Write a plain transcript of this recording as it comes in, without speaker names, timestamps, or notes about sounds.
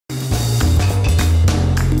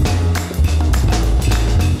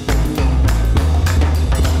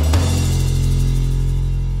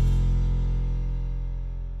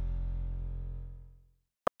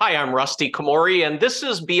Hi, I'm Rusty Komori, and this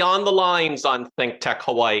is Beyond the Lines on ThinkTech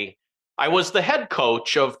Hawaii. I was the head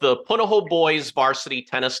coach of the Punahou boys varsity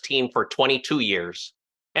tennis team for 22 years,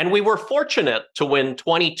 and we were fortunate to win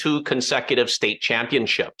 22 consecutive state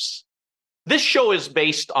championships. This show is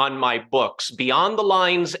based on my books, Beyond the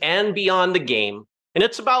Lines and Beyond the Game, and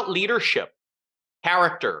it's about leadership,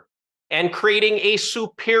 character, and creating a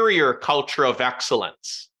superior culture of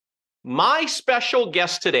excellence. My special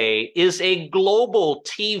guest today is a global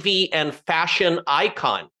TV and fashion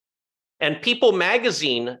icon, and People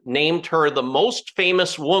magazine named her the most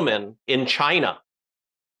famous woman in China.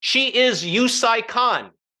 She is Yue-Sai Kan,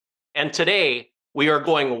 and today we are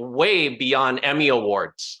going way beyond Emmy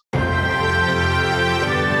Awards.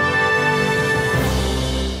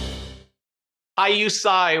 Hi,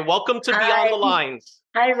 Yue-Sai. Welcome to Beyond the Lines.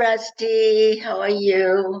 Hi, Rusty. How are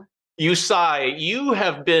you? Yue-Sai, you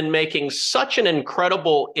have been making such an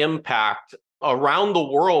incredible impact around the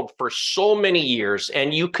world for so many years,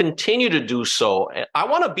 and you continue to do so. I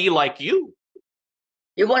want to be like you.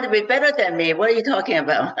 You want to be better than me? What are you talking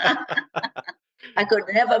about? I could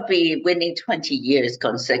never be winning 20 years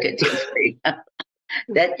consecutively.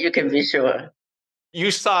 That you can be sure.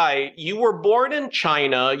 Yue-Sai, you were born in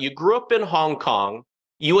China. You grew up in Hong Kong.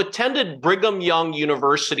 You attended Brigham Young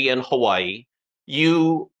University in Hawaii.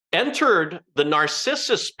 You entered the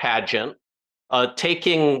Narcissus pageant,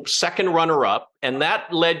 taking second runner-up, and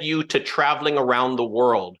that led you to traveling around the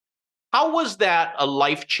world. How was that a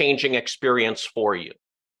life-changing experience for you?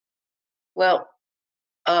 Well,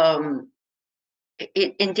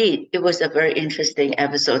 indeed, it was a very interesting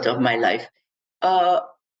episode of my life.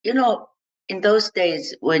 In those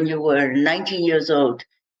days, when you were 19 years old,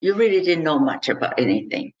 you really didn't know much about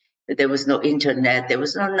anything. There was no internet, there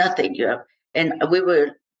was no nothing. And we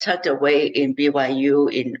were tucked away in BYU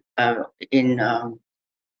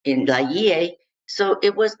in Laie. So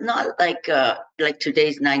it was not like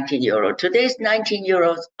today's 19-year-old. Today's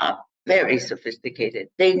 19-year-olds are very sophisticated.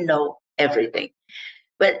 They know everything.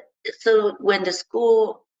 But so when the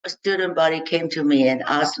school student body came to me and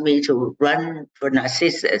asked me to run for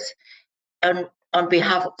Narcissus, on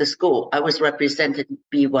behalf of the school, I was representing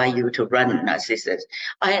BYU to run Narcissus.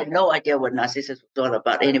 I had no idea what Narcissus was all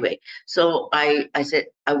about anyway. So I said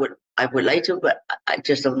I would like to, but I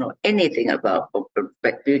just don't know anything about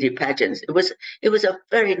beauty pageants. It was a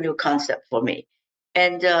very new concept for me.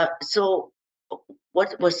 And so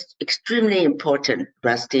what was extremely important,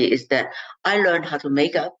 Rusty, is that I learned how to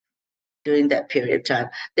make up during that period of time.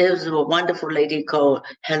 There was a wonderful lady called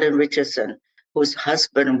Helen Richardson, whose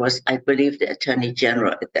husband was, I believe, the Attorney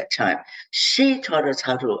General at that time. She taught us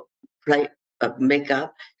how to play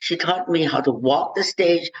makeup. She taught me how to walk the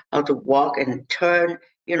stage, how to walk and turn.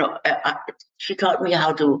 She taught me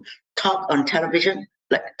how to talk on television,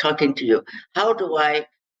 like talking to you. How do I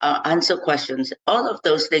answer questions? All of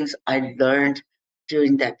those things I learned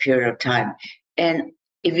during that period of time. And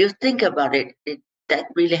if you think about it, that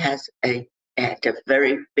really had a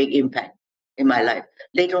very big impact in my life.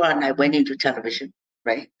 Later on, I went into television,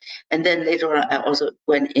 right? And then later on, I also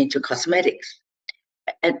went into cosmetics.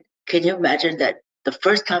 And can you imagine that the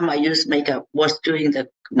first time I used makeup was during the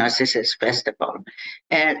Narcissus Festival?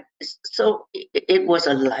 And so it was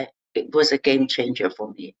a game changer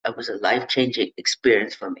for me. It was a life-changing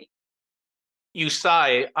experience for me.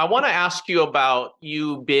 Yue-Sai, I want to ask you about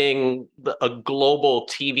you being a global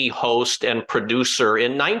TV host and producer.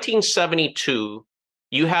 In 1972,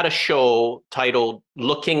 you had a show titled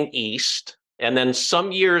Looking East, and then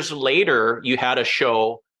some years later, you had a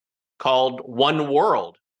show called One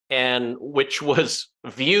World, and which was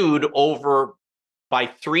viewed over by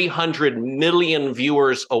 300 million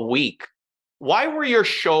viewers a week. Why were your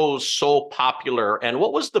shows so popular, and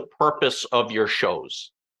what was the purpose of your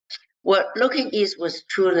shows? Well, Looking East was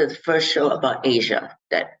truly the first show about Asia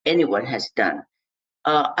that anyone has done.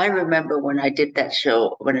 I remember when I did that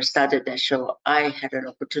show, when I started that show, I had an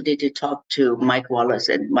opportunity to talk to Mike Wallace,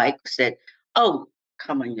 and Mike said, "Oh,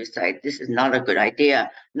 come on, Yue-Sai, this is not a good idea.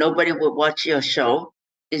 Nobody would watch your show.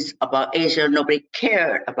 It's about Asia. Nobody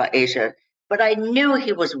cared about Asia." But I knew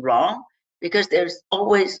he was wrong, because there's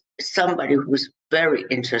always somebody who's very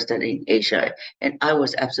interested in Asia, and I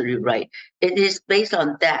was absolutely right. It is based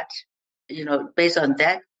on that,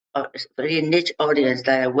 very niche audience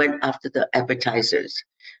that I went after the advertisers.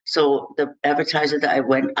 So the advertisers that I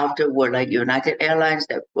went after were like United Airlines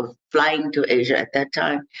that were flying to Asia at that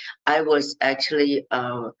time. I was actually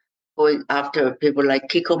going after people like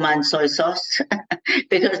Kikkoman soy sauce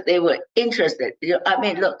because they were interested.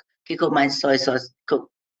 Look, Kikkoman soy sauce,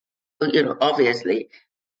 obviously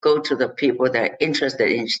go to the people that are interested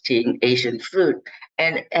in seeing Asian food.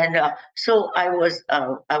 So I was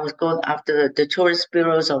going after the tourist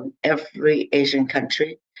bureaus of every Asian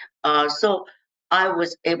country. So I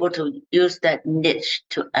was able to use that niche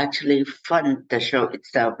to actually fund the show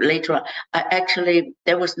itself. Later on,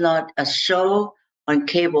 there was not a show on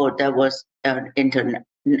cable that was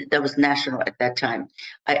that was national at that time.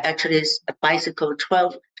 I actually bicycle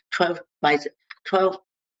 12 12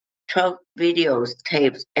 videos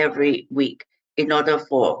tapes every week in order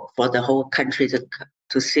for the whole country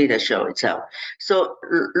to see the show itself. So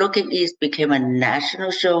Looking East became a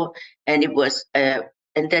national show, and it was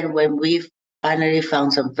and then when we finally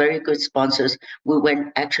found some very good sponsors, we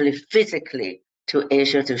went actually physically to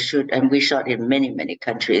Asia to shoot, and we shot in many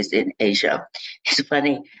countries in Asia. It's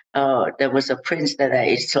funny. There was a prince that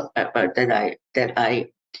I saw, that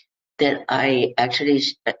I actually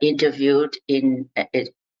interviewed in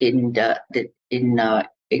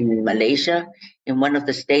Malaysia, in one of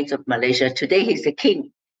the states of Malaysia. Today he's the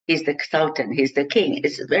king. He's the sultan. He's the king.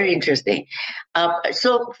 It's very interesting.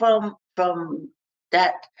 So from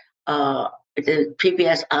that, the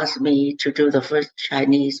PBS asked me to do the first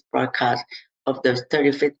Chinese broadcast of the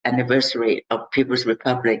 35th anniversary of People's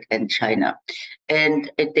Republic and China,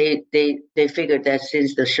 and they figured that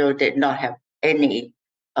since the show did not have any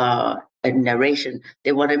a narration,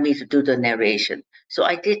 they wanted me to do the narration. So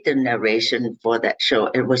I did the narration for that show.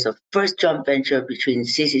 It was the first joint venture between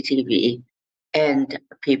CCTV and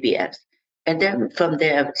PBS. And then from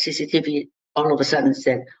there, CCTV all of a sudden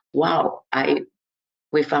said, "Wow,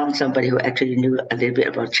 we found somebody who actually knew a little bit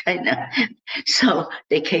about China." So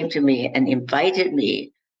they came to me and invited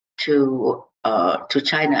me to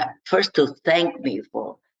China, first to thank me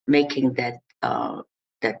for making that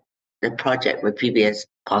the project with PBS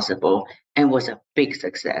possible, and was a big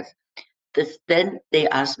success. Then they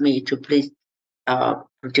asked me to please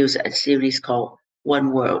produce a series called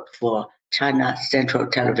One World for China Central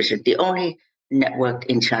Television, the only network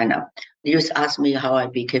in China. You just asked me how I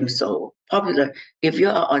became so popular. If you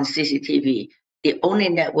are on CCTV, the only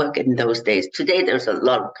network in those days, today there's a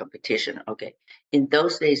lot of competition, okay? In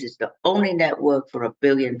those days, it's the only network for 1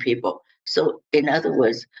 billion people. So in other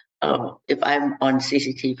words, if I'm on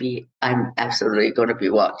CCTV, I'm absolutely going to be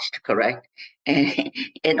watched, correct?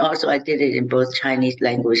 And also I did it in both Chinese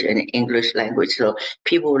language and English language. So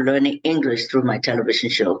people were learning English through my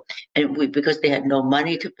television show. And because they had no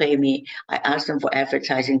money to pay me, I asked them for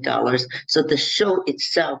advertising dollars. So the show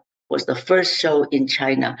itself was the first show in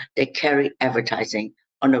China that carried advertising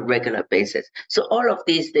on a regular basis. So all of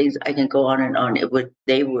these things, I can go on and on.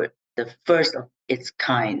 They were the first of its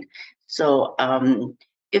kind. So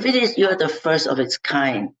if you're the first of its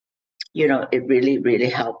kind, it really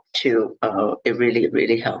helped to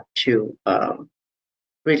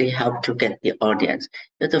get the audience.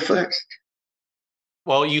 You're the first.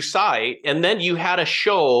 Well, Yue-Sai, and then you had a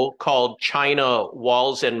show called China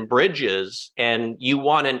Walls and Bridges, and you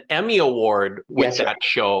won an Emmy Award with that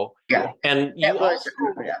show. Yeah, and that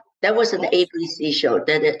was an ABC show,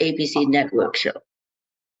 that an ABC network show.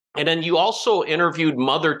 And then you also interviewed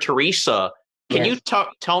Mother Teresa. Can you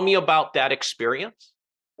tell me about that experience?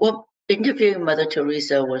 Well, interviewing Mother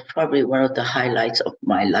Teresa was probably one of the highlights of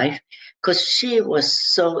my life, because she was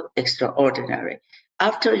so extraordinary.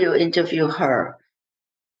 After you interview her,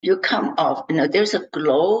 you come off, there's a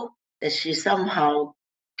glow that she somehow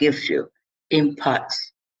gives you,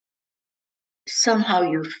 imparts. Somehow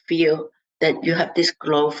you feel that you have this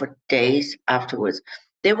glow for days afterwards.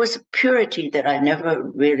 There was a purity that I never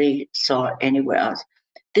really saw anywhere else.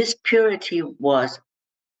 This purity was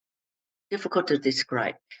difficult to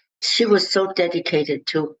describe. She was so dedicated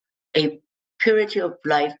to a purity of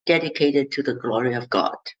life, dedicated to the glory of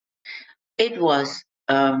God. It was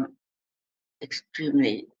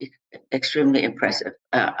extremely impressive.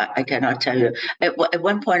 I cannot tell you. At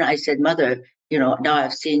one point, I said, "Mother, now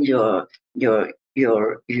I've seen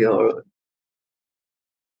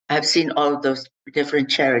I've seen all of those different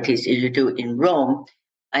charities that you do in Rome."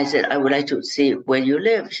 I said, "I would like to see where you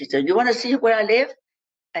live." She said, "You want to see where I live?"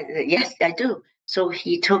 I said, "Yes, I do." So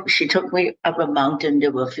she took me up a mountain.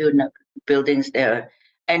 There were a few buildings there.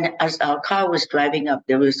 And as our car was driving up,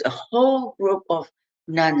 there was a whole group of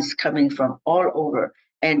nuns coming from all over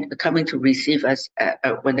and coming to receive us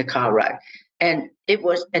when the car arrived. And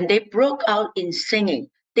they broke out in singing.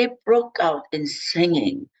 They broke out in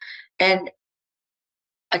singing. And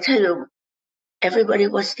I tell you, everybody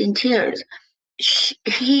was in tears.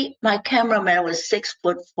 My cameraman was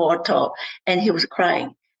 6'4" tall, and he was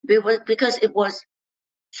crying. Because it was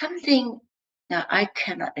something that I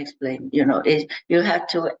cannot explain. You have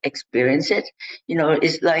to experience it.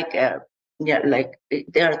 It's like yeah, like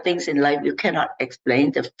there are things in life you cannot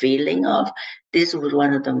explain the feeling of. This was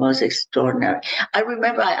one of the most extraordinary. I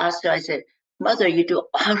remember I asked her, I said, Mother, you do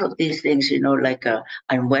all of these things, like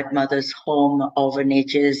Unwed Mother's Home,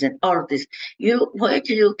 orphanages, and all of this. Where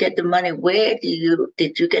do you get the money?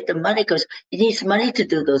 Did you get the money? Because it needs money to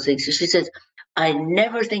do those things. So she says, I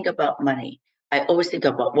never think about money. I always think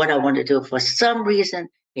about what I want to do. For some reason,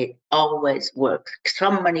 it always works.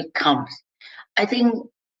 Some money comes. I think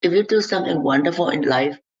if you do something wonderful in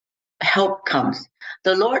life, help comes.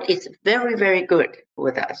 The Lord is very, very good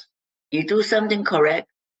with us. You do something correct,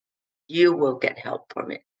 you will get help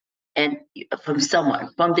from it. And from someone,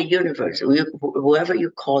 from the universe, whoever you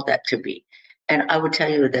call that to be. And I will tell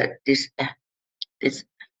you that this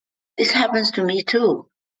happens to me too.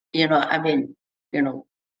 I mean,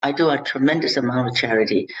 I do a tremendous amount of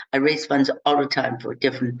charity. I raise funds all the time for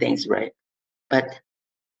different things, right? But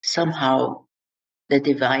somehow the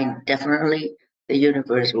divine, definitely the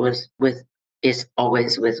universe is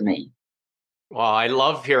always with me. Well, I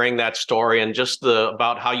love hearing that story and just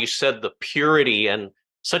about how you said the purity and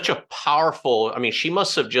such a powerful, I mean, she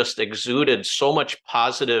must have just exuded so much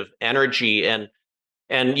positive energy. And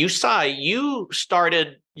Yue-Sai, you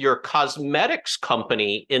started your cosmetics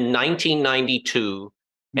company in 1992,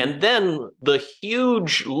 and then the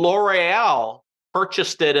huge L'Oreal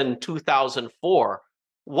purchased it in 2004.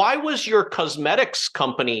 Why was your cosmetics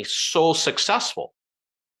company so successful?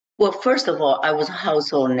 Well, first of all, I was a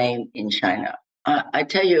household name in China. I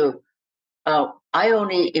tell you, I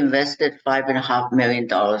only invested $5.5 million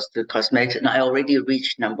to cosmetics, and I already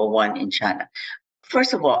reached #1 in China.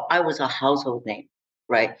 First of all, I was a household name,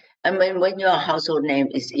 right? I mean, when you're a household name,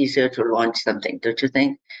 it's easier to launch something, don't you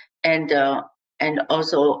think? And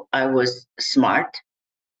also, I was smart.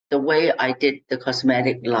 The way I did the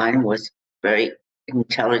cosmetic line was very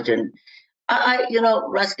intelligent.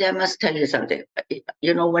 Rusty, I must tell you something.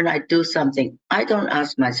 When I do something, I don't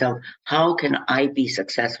ask myself, how can I be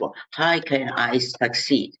successful? How can I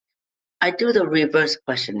succeed? I do the reverse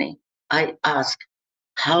questioning. I ask,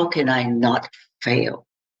 how can I not fail?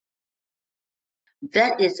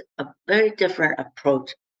 That is a very different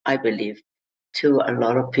approach, I believe, to a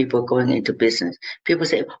lot of people going into business. People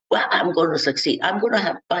say, well, I'm going to succeed. I'm going to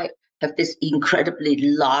have this incredibly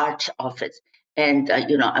large office. And,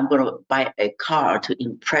 I'm going to buy a car to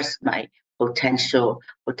impress my potential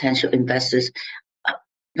investors.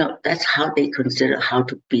 No, that's how they consider how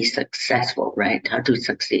to be successful, right? How to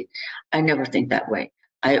succeed. I never think that way.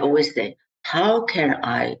 I always say, how can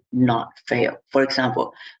I not fail? For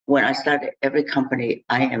example, when I started every company,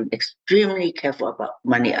 I am extremely careful about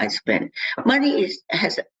money I spend. Money is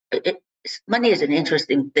an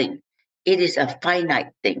interesting thing. It is a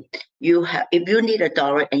finite thing. If you need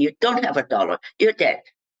 $1 and you don't have $1, you're dead.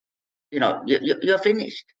 You're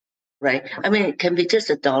finished, right? I mean, it can be just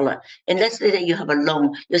 $1. And let's say that you have a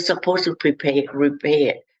loan, you're supposed to repay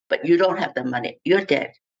it, but you don't have the money, you're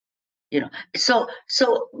dead. So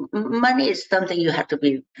money is something you have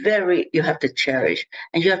to cherish,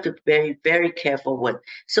 and you have to be very, very careful with.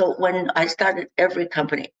 So when I started every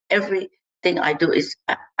company, everything I do is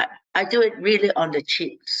I do it really on the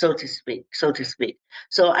cheap, so to speak.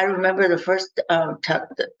 So I remember the first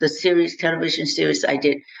the television series I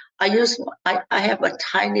did. I have a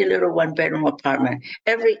tiny little 1-bedroom apartment.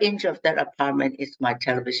 Every inch of that apartment is my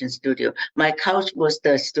television studio. My couch was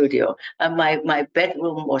the studio. My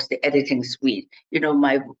bedroom was the editing suite.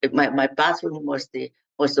 My bathroom was the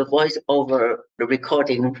voice over the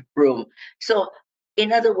recording room. So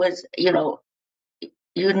in other words, you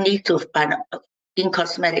need to find, in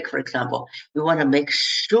cosmetic, for example, you want to make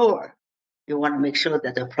sure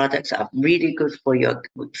that the products are really good for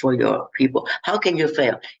your people. How can you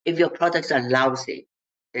fail if your products are lousy?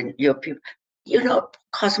 Then your people,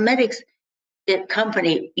 cosmetics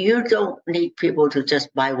company, you don't need people to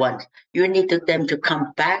just buy once. You need them to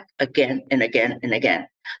come back again and again and again.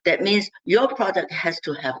 That means your product has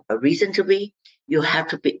to have a reason to be. You have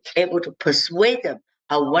to be able to persuade them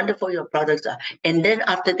how wonderful your products are. And then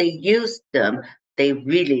after they use them, they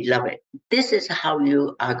really love it. This is how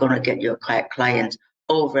you are going to get your clients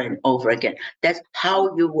over and over again. That's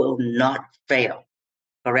how you will not fail.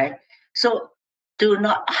 Correct? So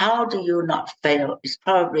how do you not fail is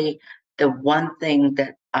probably the one thing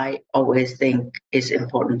that I always think is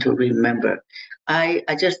important to remember. I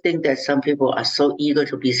just think that some people are so eager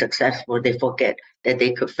to be successful, they forget that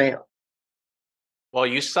they could fail. Well,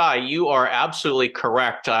 Yue-Sai, you are absolutely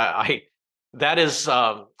correct. That is,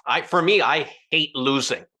 for me, I hate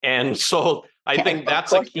losing, and so I think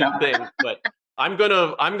that's a key thing. But I'm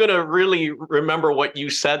gonna really remember what you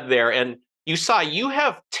said there. And Yue-Sai, you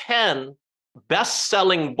have 10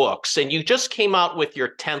 best-selling books, and you just came out with your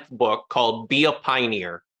 10th book called Be a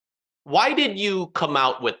Pioneer. Why did you come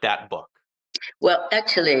out with that book? Well,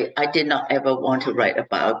 actually, I did not ever want to write a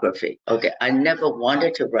biography. Okay, I never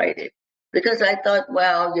wanted to write it because I thought,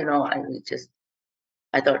 well,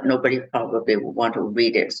 I thought nobody probably would want to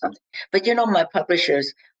read it or something. But my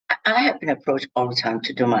publishers, I have been approached all the time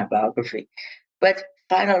to do my biography. But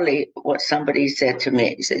finally, what somebody said to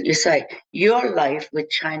me, he said, Yue-Sai, your life with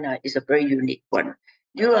China is a very unique one.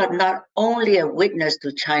 You are not only a witness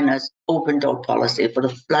to China's open door policy for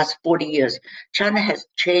the last 40 years. China has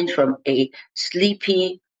changed from a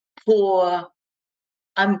sleepy, poor,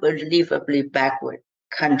 unbelievably backward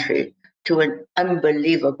country to an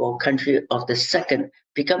unbelievable country of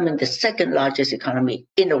becoming the second largest economy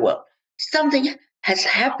in the world. Something has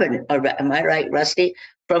happened, am I right, Rusty?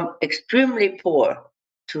 From extremely poor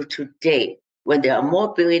to today, when there are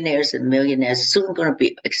more billionaires and millionaires soon going to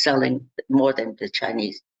be excelling more than the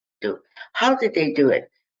Chinese do. How did they do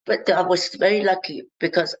it? But I was very lucky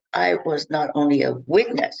because I was not only a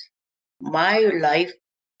witness, my life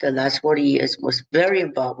the last 40 years was very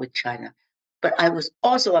involved with China, but I was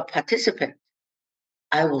also a participant.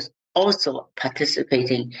 I was also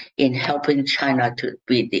participating in helping China to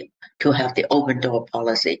have the open door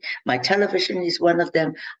policy. My television is one of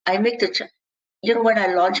them. I make when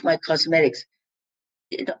I launched my cosmetics,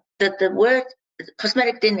 the word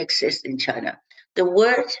cosmetic didn't exist in China. The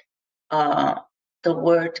word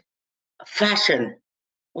fashion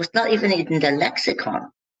was not even in the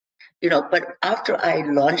lexicon. But after I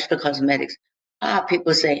launched the cosmetics,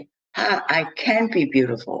 people say, I can be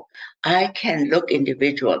beautiful. I can look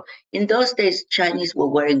individual. In those days, Chinese were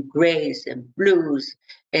wearing grays and blues,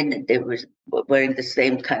 and they were wearing the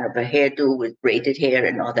same kind of a hairdo with braided hair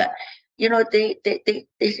and all that. They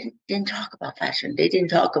didn't talk about fashion. They didn't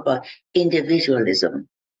talk about individualism.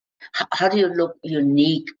 How do you look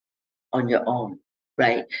unique on your own,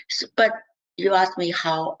 right? But you asked me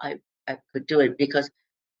how I could do it because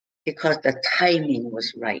the timing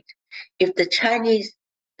was right. If the Chinese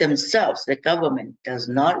themselves, the government, does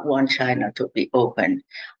not want China to be open,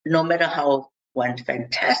 no matter how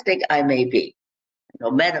fantastic I may be,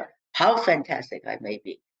 no matter how fantastic I may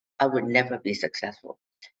be, I would never be successful.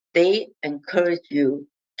 They encourage you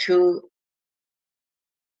to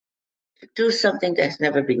do something that's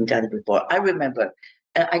never been done before. I remember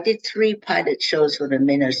I did 3 pilot shows for the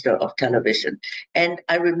Minister of Television. And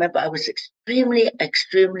I remember I was extremely,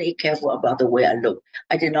 extremely careful about the way I looked.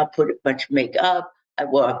 I did not put much makeup. I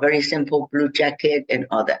wore a very simple blue jacket and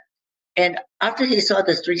all that. And after he saw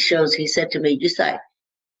the 3 shows, he said to me, Yue-Sai,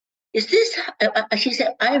 is this, she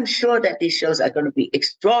said, I am sure that these shows are going to be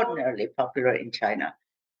extraordinarily popular in China.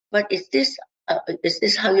 But is this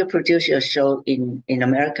how you produce your show in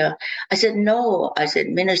America? I said, no. I said,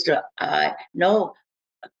 Minister, no,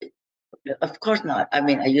 of course not. I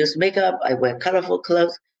mean, I use makeup, I wear colorful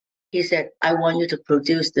clothes. He said, I want you to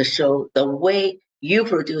produce the show the way you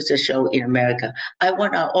produce a show in America. I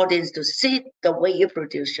want our audience to see the way you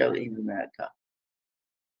produce show in America.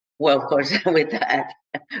 Well, of course, with that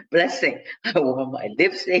blessing, I wore my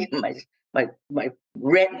lipstick, my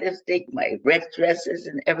red lipstick, my red dresses,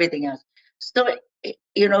 and everything else. So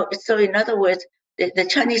so in other words, the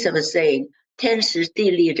Chinese have a saying, 天时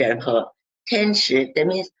地利人和. 天时, that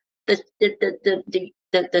means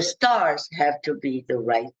the stars have to be the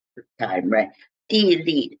right time, right? 地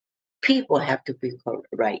利, people have to be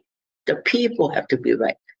right. The people have to be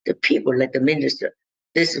right. The people, like the minister,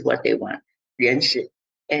 this is what they want. 人时.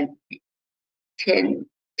 And 天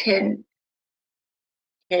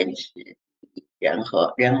时人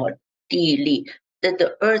和地利, that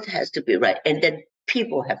the earth has to be right, and then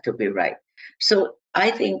people have to be right. So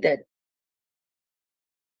I think that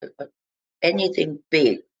anything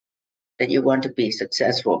big that you want to be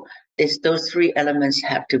successful, those 3 elements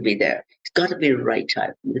have to be there. It's got to be the right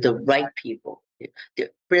time, with the right people.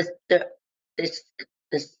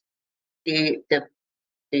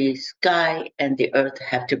 The sky and the earth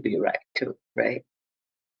have to be right too, right?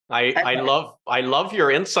 I love your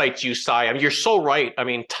insights, Yue-Sai. I mean, you're so right. I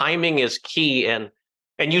mean, timing is key. And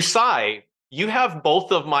Yue-Sai, you have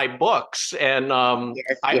both of my books, and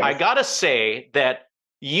Yes. I gotta say that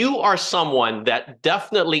you are someone that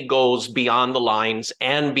definitely goes beyond the lines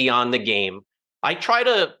and beyond the game. I'm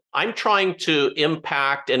trying to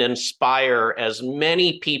impact and inspire as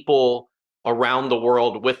many people around the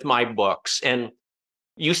world with my books. And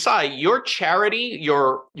Yue-Sai, your charity,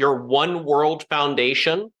 your One World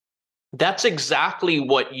Foundation, that's exactly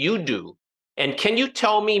what you do. And can you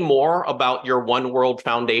tell me more about your One World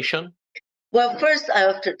Foundation? Well, first I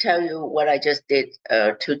have to tell you what I just did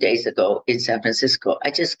 2 days ago in San Francisco.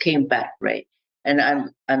 I just came back, right? And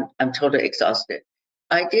I'm totally exhausted.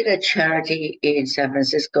 I did a charity in San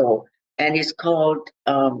Francisco, and it's called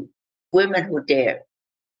Women Who Dare.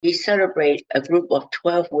 We celebrate a group of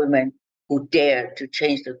 12 women who dare to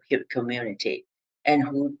change the community and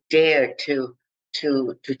who dare to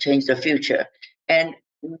change the future. And,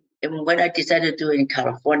 and when I decided to do it in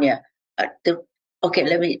California, okay,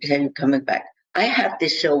 let me tell you, coming back. I have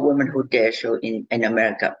this show, Women Who Dare show in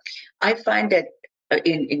America. I find that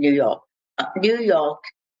in New York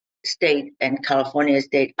State and California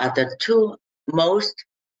State are the two most,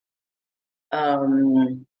 how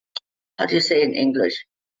do you say in English,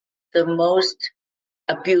 the most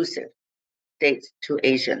abusive states to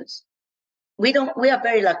Asians. We are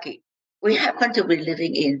very lucky. We happen to be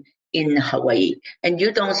living in Hawaii, and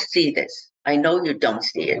you don't see this. I know you don't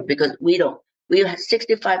see it because we don't. We have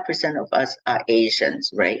 65% of us are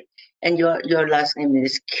Asians, right? And your last name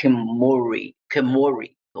is Komori.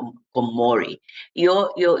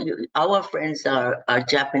 Our friends are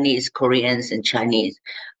Japanese, Koreans, and Chinese.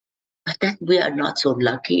 But that we are not so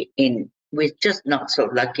lucky in. We're just not so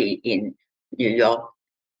lucky in New York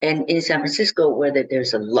and in San Francisco, where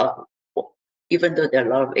there's a lot, even though there are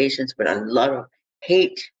a lot of Asians, but a lot of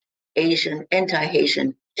hate,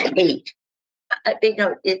 anti-Haitian hate.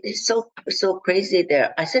 It is so crazy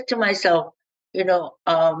there. I said to myself, you know,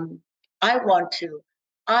 I want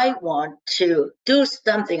to do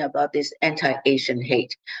something about this anti-Asian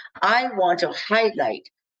hate. I want to highlight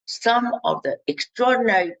some of the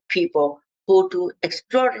extraordinary people who do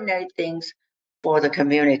extraordinary things for the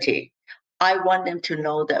community. I want them to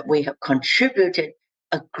know that we have contributed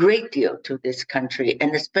a great deal to this country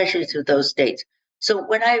and especially to those states. So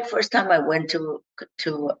when first time I went to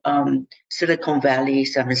Silicon Valley,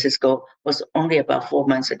 San Francisco, was only about 4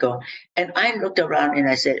 months ago, and I looked around and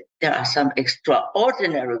I said, there are some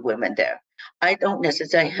extraordinary women there. I don't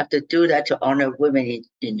necessarily have to do that to honor women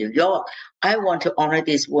in New York. I want to honor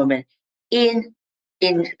these women in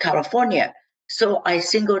in California. So I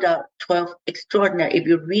singled out 12 extraordinary. If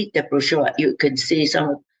you read the brochure, you can see some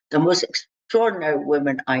of the most extraordinary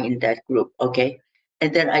women are in that group. Okay.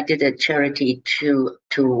 And then I did a charity to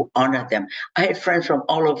honor them. I had friends from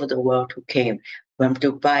all over the world who came from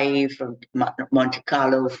Dubai, from Monte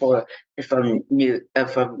Carlo, from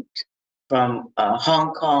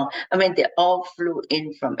Hong Kong. I mean, they all flew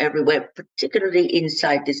in from everywhere, particularly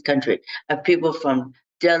inside this country. People from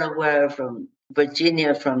Delaware, from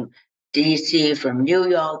Virginia, from DC, from New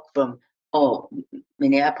York, from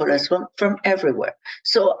Minneapolis, from everywhere.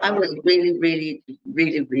 So I was really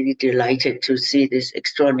delighted to see this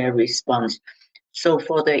extraordinary response. So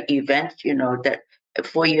for the event, that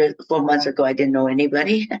 4 months ago, I didn't know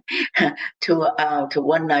anybody. to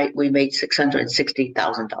one night, we made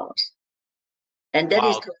 $660,000, and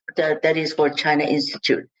Wow. that is for China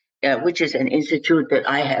Institute, which is an institute that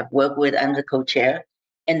I have worked with. I'm the co-chair,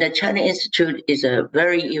 and the China Institute is a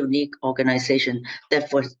very unique organization that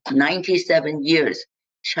for 97 years,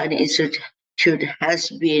 China Institute has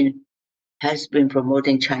been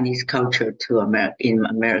promoting Chinese culture to in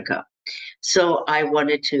America. So I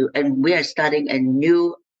wanted to, and we are starting a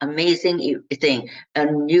new amazing thing,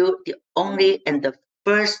 the only and the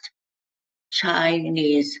first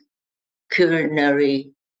Chinese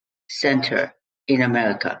culinary center in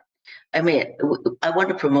America. I mean, I want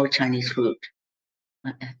to promote Chinese food.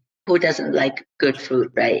 Who doesn't like good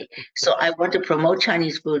food, right? So I want to promote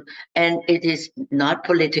Chinese food, and it is not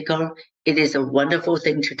political. It is a wonderful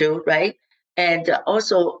thing to do, right? And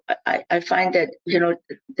also, I find that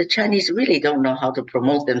the Chinese really don't know how to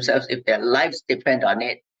promote themselves if their lives depend on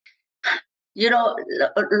it.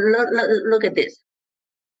 Look at this.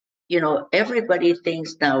 Everybody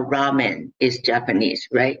thinks now ramen is Japanese,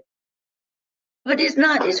 right? But it's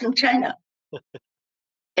not. It's from China.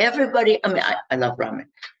 Everybody, I mean, I love ramen.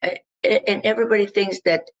 And everybody thinks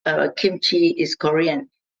that kimchi is Korean.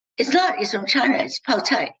 It's not. It's from China. It's pao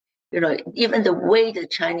chai. Even the way the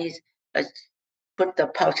Chinese put the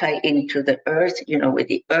pao chai into the earth, with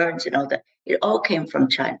the urns and all that, it all came from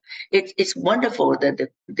China. It's wonderful that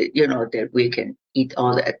that we can eat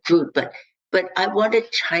all that food, but I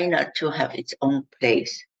wanted China to have its own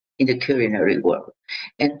place in the culinary world,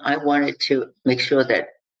 and I wanted to make sure that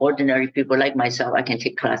ordinary people like myself, I can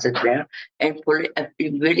take classes there, and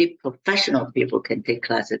really professional people can take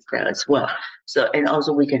classes there as well. So, and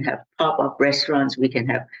also we can have pop-up restaurants, we can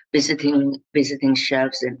have visiting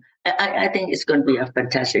chefs, and I think it's going to be a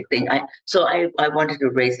fantastic thing. I wanted to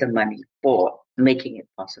raise the money for making it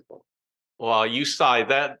possible. Well, Yue-Sai,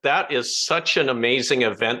 that is such an amazing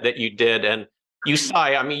event that you did. And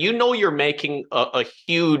Yue-Sai, I mean, you know you're making a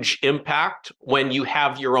huge impact when you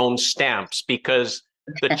have your own stamps because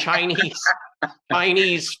the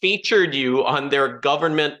Chinese featured you on their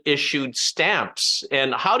government issued stamps.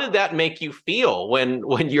 And how did that make you feel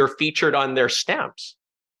when you're featured on their stamps?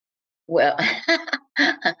 Well,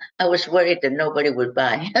 I was worried that nobody would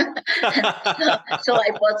buy. So I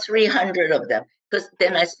bought 300 of them because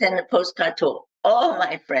then I sent a postcard to all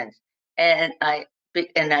my friends. And I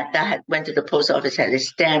went to the post office, had it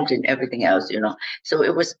stamped and everything else, you know. So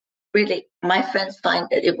it was really, my friends find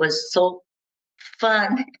that it was so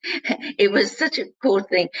fun. It was such a cool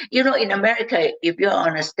thing. You know, in America, if you're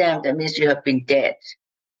on a stamp, that means you have been dead,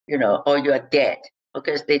 you know, or you are dead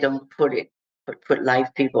because they don't put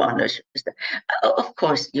live people on the stamp. Of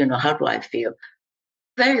course, you know, how do I feel?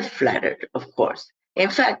 Very flattered, of course. In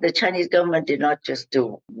fact, the Chinese government did not just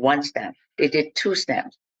do one stamp, they did two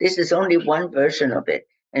stamps. This is only one version of it.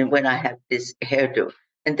 And when I have this hairdo,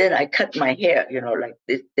 and then I cut my hair, you know, like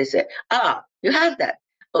this, they said, ah, you have that.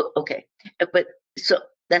 Oh, okay. But so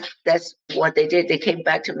that's what they did. They came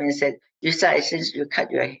back to me and said, Yue-Sai, since you cut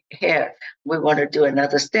your hair, we want to do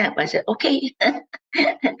another stamp. I said, okay.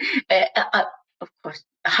 Of course,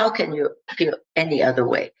 how can you feel any other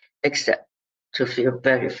way except to feel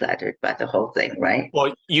very flattered by the whole thing, right?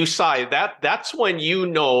 Well, Yue-Sai, that's when you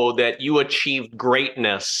know that you achieved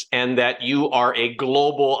greatness and that you are a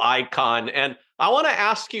global icon. And I want to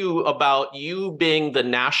ask you about you being the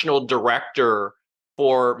national director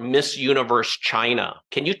for Miss Universe China.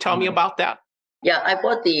 Can you tell me about that? Yeah, I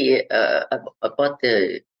bought the,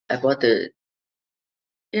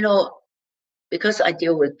 you know, because I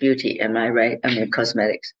deal with beauty, am I right? I mean,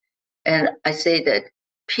 cosmetics. And I say that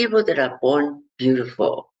people that are born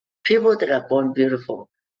beautiful, people that are born beautiful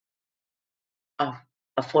are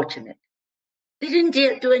fortunate. They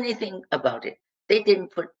didn't do anything about it. They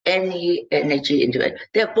didn't put any energy into it.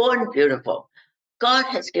 They're born beautiful. God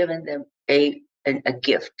has given them a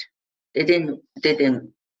gift. They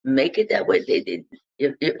didn't make it that way. They didn't.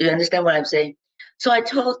 You understand what I'm saying? So I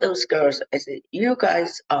told those girls, I said, you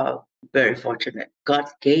guys are very fortunate. God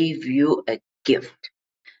gave you a gift.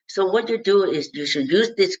 So what you do is you should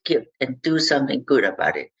use this gift and do something good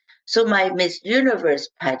about it. So my Miss Universe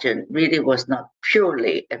pageant really was not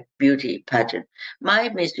purely a beauty pageant. My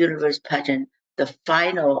Miss Universe pageant, the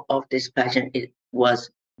final of this pageant, it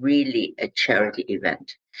was really a charity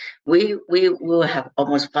event. We will have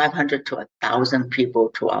almost 500 to 1,000 people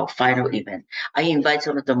to our final event. I invite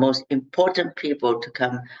some of the most important people to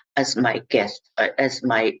come as my guests, as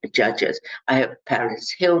my judges. I have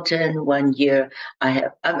Paris Hilton one year. I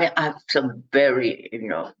have some very, you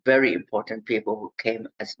know, very important people who came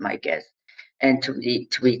as my guests and to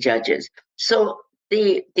be judges. So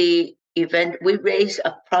the event, we raise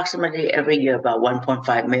approximately every year about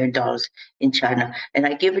 $1.5 million in China, and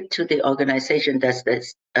I give it to the organization that's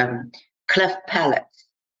this cleft palates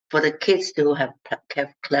for the kids who have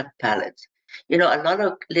cleft palates. You know, a lot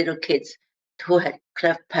of little kids who had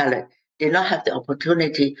cleft palate did not have the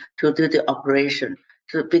opportunity to do the operation.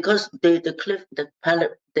 So because the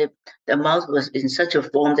palate, the mouth was in such a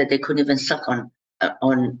form that they couldn't even suck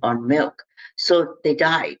on milk, so they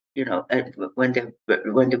died. You know, when they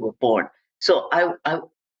were born. So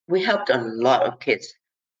we helped a lot of kids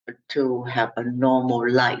to have a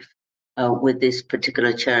normal life with this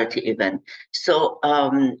particular charity event. So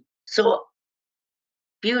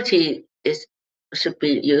beauty should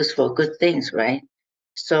be used for good things, right?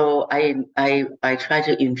 So I try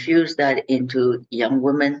to infuse that into young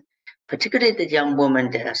women, particularly the young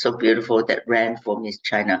women that are so beautiful that ran for Miss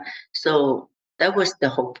China. So that was the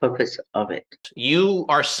whole purpose of it. You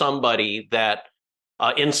are somebody that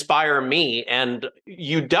inspire me, and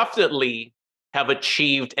you definitely have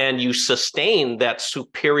achieved and you sustain that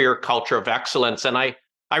superior culture of excellence. And I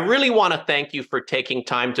really want to thank you for taking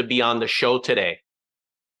time to be on the show today.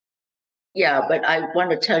 Yeah, but I want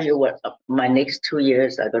to tell you what my next 2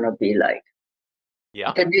 years are going to be like.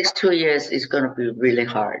 Yeah. The next 2 years is going to be really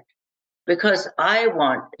hard because I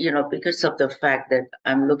want, you know, because of the fact that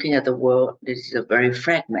I'm looking at the world, this is a very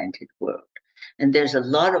fragmented world. And there's a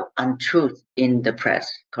lot of untruth in the press,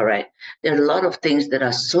 correct? There are a lot of things that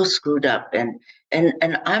are so screwed up. And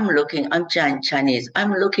I'm Chinese,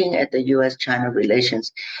 I'm looking at the US-China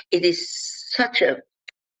relations. It is such a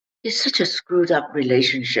screwed up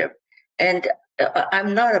relationship. And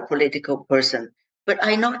I'm not a political person, but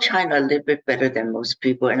I know China a little bit better than most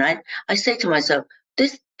people. And I say to myself,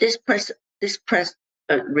 this press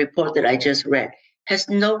report that I just read has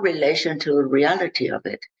no relation to the reality of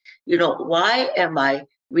it. You know, why am I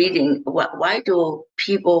reading? Why do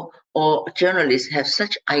people or journalists have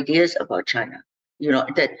such ideas about China?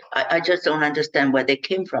 that I just don't understand where they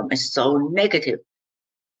came from. It's so negative.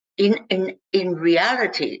 In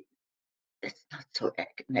reality, it's not so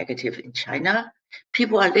negative in China.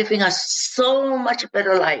 People are living a so much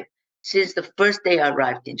better life since the first day I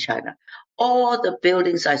arrived in China. All the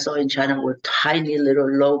buildings I saw in China were tiny little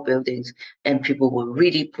low buildings, and people were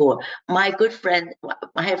really poor. My good friend,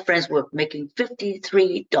 I have friends who were making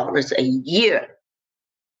 $53 a year.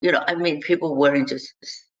 I mean, people wearing just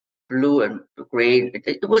blue and gray.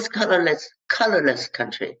 It was colorless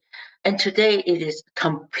country. And today it is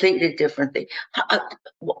completely different thing.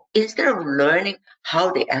 Instead of learning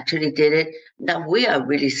how they actually did it, now we are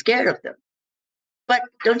really scared of them. But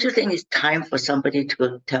don't you think it's time for somebody to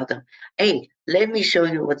go tell them, hey, let me show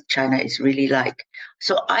you what China is really like?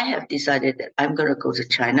 So I have decided that I'm going to go to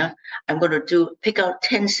China. I'm going to pick out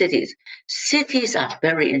 10 cities. Cities are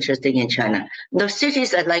very interesting in China. The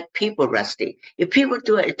cities are like people, Rusty. If people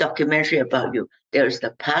do a documentary about you, there's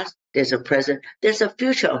the past, there's a present, there's a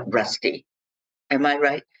future of Rusty. Am I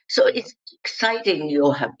right? So it's exciting.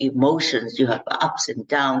 You have emotions, you have ups and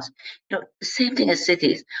downs. The same thing as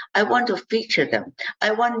cities. I want to feature them.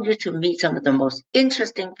 I want you to meet some of the most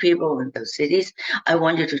interesting people in those cities. I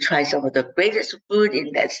want you to try some of the greatest food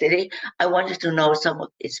in that city. I want you to know some of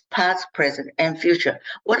its past, present, and future.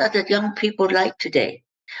 What are the young people like today?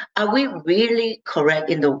 Are we really correct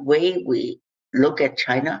in the way we look at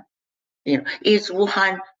China? Is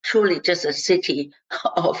Wuhan truly just a city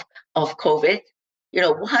of COVID?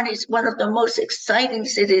 Wuhan is one of the most exciting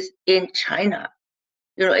cities in China.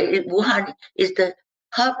 Wuhan is the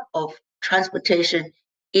hub of transportation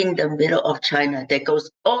in the middle of China that goes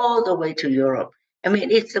all the way to Europe. I mean,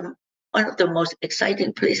 it's one of the most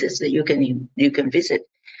exciting places that you can visit.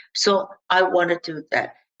 So I want to do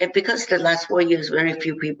that. And because the last 4 years, very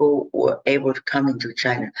few people were able to come into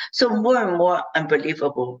China. So more and more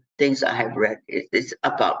unbelievable things I have read is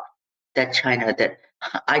about that China that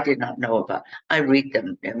I did not know about. I read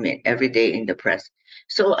them, every day in the press.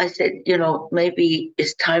 So I said, maybe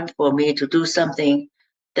it's time for me to do something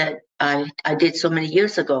that I did so many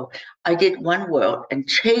years ago. I did One World and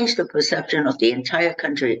changed the perception of the entire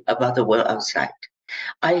country about the world outside.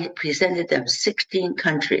 I presented them 16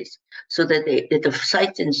 countries so that the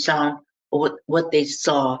sight and sound of what they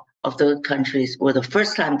saw of those countries were the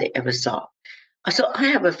first time they ever saw. So I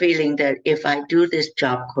have a feeling that if I do this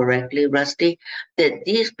job correctly, Rusty, that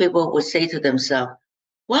these people would say to themselves,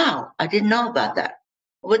 wow, I didn't know about that.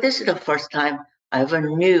 Well, this is the first time I ever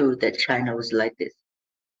knew that China was like this.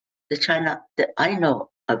 The China that I know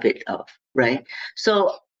a bit of, right?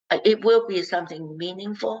 So it will be something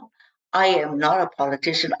meaningful. I am not a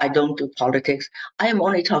politician. I don't do politics. I am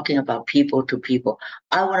only talking about people to people.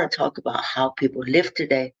 I want to talk about how people live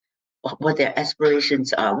today, what their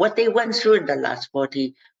aspirations are, what they went through in the last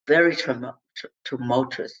 40 very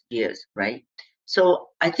tumultuous years, right? So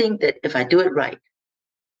I think that if I do it right,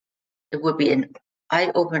 it will be an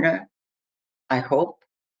eye-opener, I hope.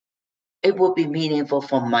 It will be meaningful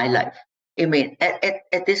for my life. I mean,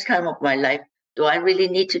 at this time of my life, do I really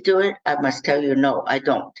need to do it? I must tell you, no, I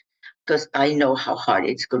don't, because I know how hard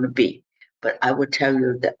it's going to be. But I will tell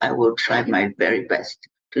you that I will try my very best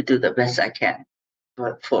to do the best I can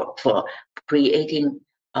for creating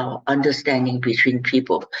understanding between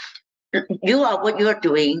people. What you're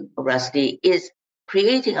doing, Rusty, is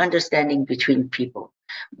creating understanding between people.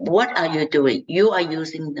 What are you doing? You are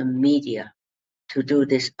using the media to do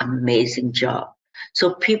this amazing job.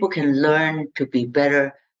 So people can learn to be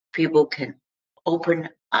better. People can open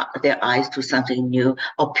their eyes to something new,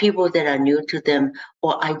 or people that are new to them,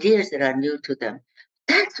 or ideas that are new to them.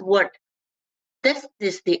 This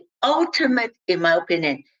is the ultimate, in my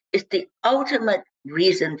opinion, is the ultimate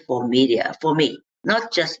reason for media, for me,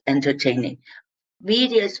 not just entertaining.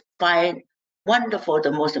 Media's find wonderful,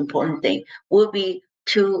 the most important thing will be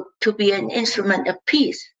to be an instrument of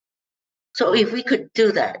peace. So if we could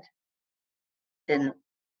do that, then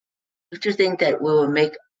don't you think that we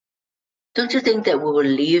will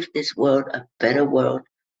leave this world a better world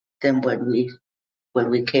than when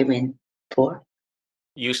we came in for?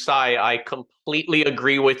 Yue-Sai, I completely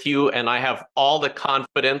agree with you, and I have all the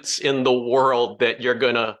confidence in the world that you're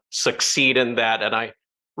going to succeed in that. And I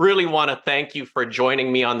really want to thank you for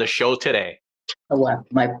joining me on the show today. Oh, well,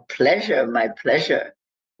 my pleasure, my pleasure,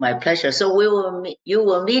 my pleasure. So you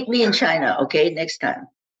will meet me in China, okay, next time.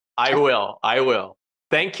 I will.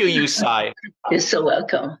 Thank you, Yue-Sai. You're so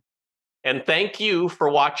welcome. And thank you for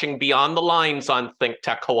watching Beyond the Lines on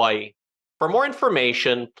ThinkTech Hawaii. For more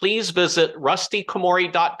information, please visit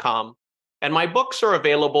rustykomori.com, and my books are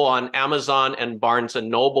available on Amazon and Barnes &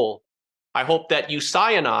 Noble. I hope that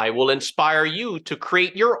Yue-Sai and I will inspire you to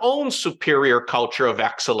create your own superior culture of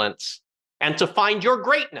excellence and to find your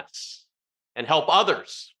greatness and help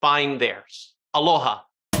others find theirs. Aloha.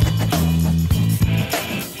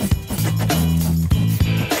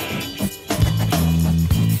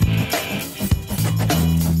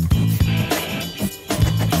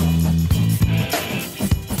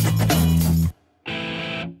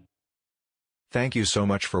 Thank you so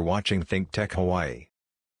much for watching ThinkTech Hawaii.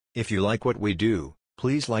 If you like what we do,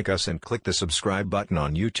 please like us and click the subscribe button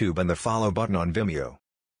on YouTube and the follow button on Vimeo.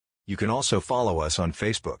 You can also follow us on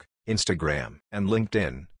Facebook, Instagram, and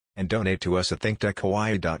LinkedIn, and donate to us at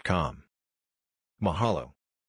thinktechhawaii.com. Mahalo.